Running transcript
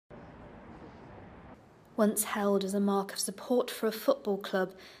once held as a mark of support for a football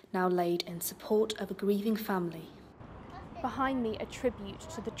club, now laid in support of a grieving family. Behind me, a tribute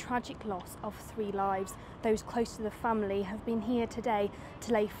to the tragic loss of 3 lives. Those close to the family have been here today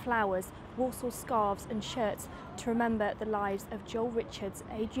to lay flowers, Walsall scarves and shirts to remember the lives of Joel Richards,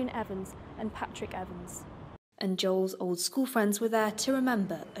 Adrian Evans and Patrick Evans. And Joel's old school friends were there to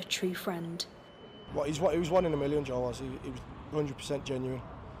remember a true friend. He was one in a million, Joel was. He was 100% genuine.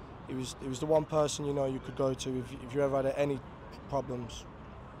 He was the one person you could go to if you ever had any problems,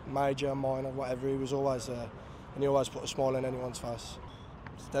 major, minor, whatever. He was always there, and he always put a smile on anyone's face.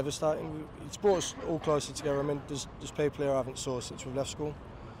 It's devastating. It's brought us all closer together. I mean, there's people here I haven't saw since we've left school,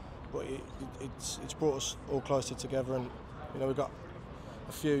 but it's brought us all closer together, and we've got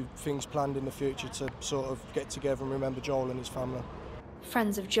a few things planned in the future to sort of get together and remember Joel and his family.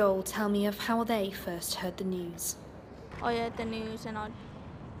 Friends of Joel tell me of how they first heard the news. I heard the news and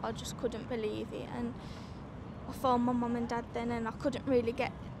I just couldn't believe it, and I phoned my mum and dad then, and I couldn't really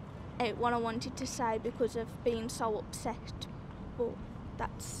get out what I wanted to say because of being so upset, but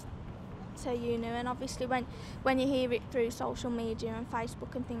that's so and obviously when you hear it through social media and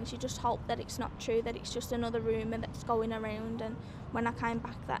Facebook and things, you just hope that it's not true, that it's just another rumour that's going around. And when I came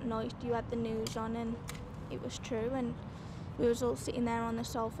back that night, you had the news on and it was true, and we was all sitting there on the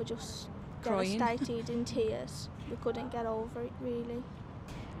sofa just crying, devastated in tears. We couldn't get over it really.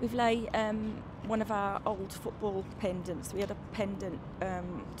 We've laid one of our old football pendants. We had a pendant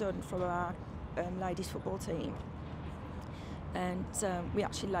done from our ladies football team, and we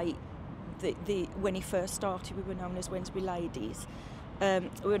actually laid when he first started, we were known as Wednesbury Ladies.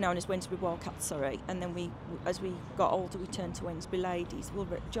 We were known as Wednesbury Wildcats, sorry, and then as we got older, we turned to Wednesbury Ladies. Well,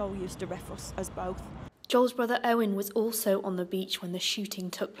 Joel used to refer us as both. Joel's brother Owen was also on the beach when the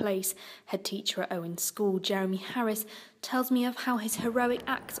shooting took place. Head teacher at Owen's school, Jeremy Harris, tells me of how his heroic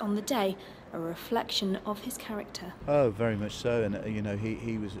acts on the day are a reflection of his character. Oh, very much so, and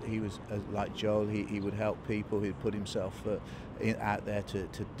he was like Joel. He would help people. He'd put himself out there to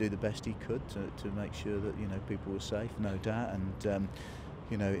do the best he could to make sure that people were safe, no doubt, and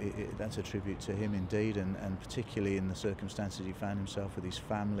that's a tribute to him indeed, and particularly in the circumstances he found himself with his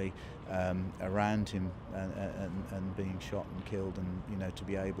family around him and being shot and killed, and to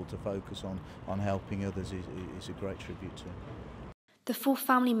be able to focus on helping others is a great tribute to him. The 4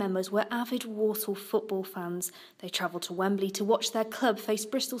 family members were avid Walsall football fans. They travelled to Wembley to watch their club face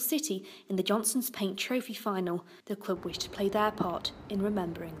Bristol City in the Johnson's Paint Trophy final. The club wished to play their part in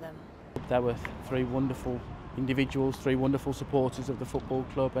remembering them. There were 3 wonderful individuals, 3 wonderful supporters of the football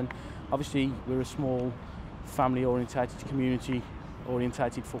club, and obviously we're a small family-orientated,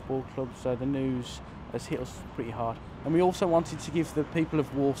 community-orientated football club, so the news has hit us pretty hard. And we also wanted to give the people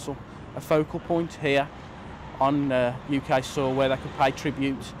of Walsall a focal point here on UK soil where they could pay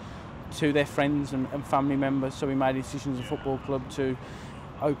tribute to their friends and family members, so we made a decision as a football club to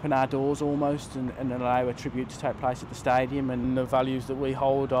open our doors almost and allow a tribute to take place at the stadium. And the values that we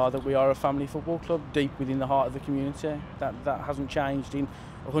hold are that we are a family football club deep within the heart of the community. That hasn't changed in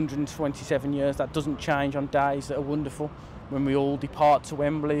 127 years. That doesn't change on days that are wonderful, when we all depart to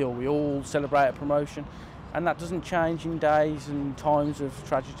Wembley or we all celebrate a promotion. And that doesn't change in days and times of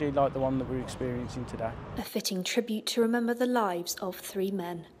tragedy like the one that we're experiencing today. A fitting tribute to remember the lives of 3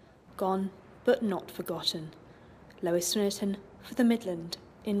 men, gone but not forgotten. Lois Swinnerton for the Midland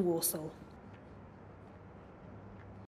in Walsall.